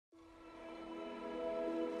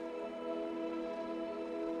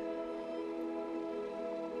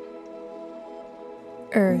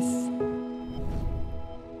Earth.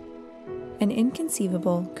 An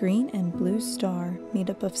inconceivable green and blue star made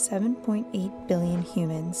up of 7.8 billion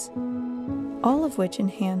humans, all of which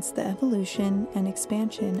enhance the evolution and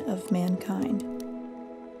expansion of mankind.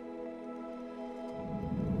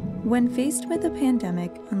 When faced with a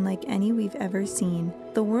pandemic unlike any we've ever seen,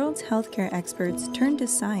 the world's healthcare experts turned to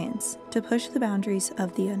science to push the boundaries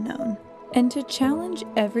of the unknown and to challenge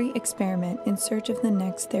every experiment in search of the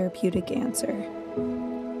next therapeutic answer.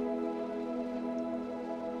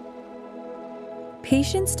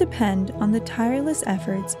 Patients depend on the tireless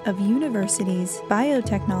efforts of universities,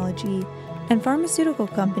 biotechnology, and pharmaceutical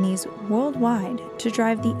companies worldwide to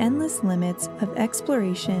drive the endless limits of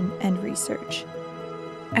exploration and research.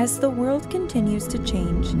 As the world continues to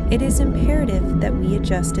change, it is imperative that we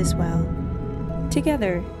adjust as well.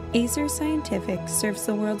 Together, Azer Scientific serves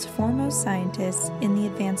the world's foremost scientists in the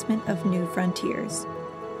advancement of new frontiers.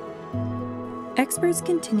 Experts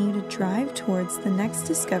continue to drive towards the next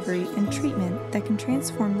discovery and treatment that can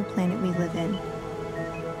transform the planet we live in.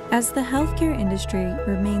 As the healthcare industry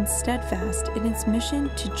remains steadfast in its mission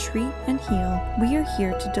to treat and heal, we are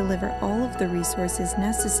here to deliver all of the resources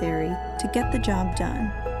necessary to get the job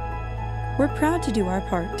done. We're proud to do our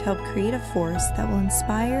part to help create a force that will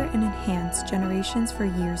inspire and enhance generations for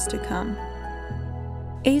years to come.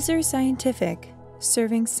 Azer Scientific,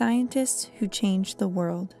 serving scientists who change the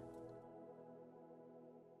world.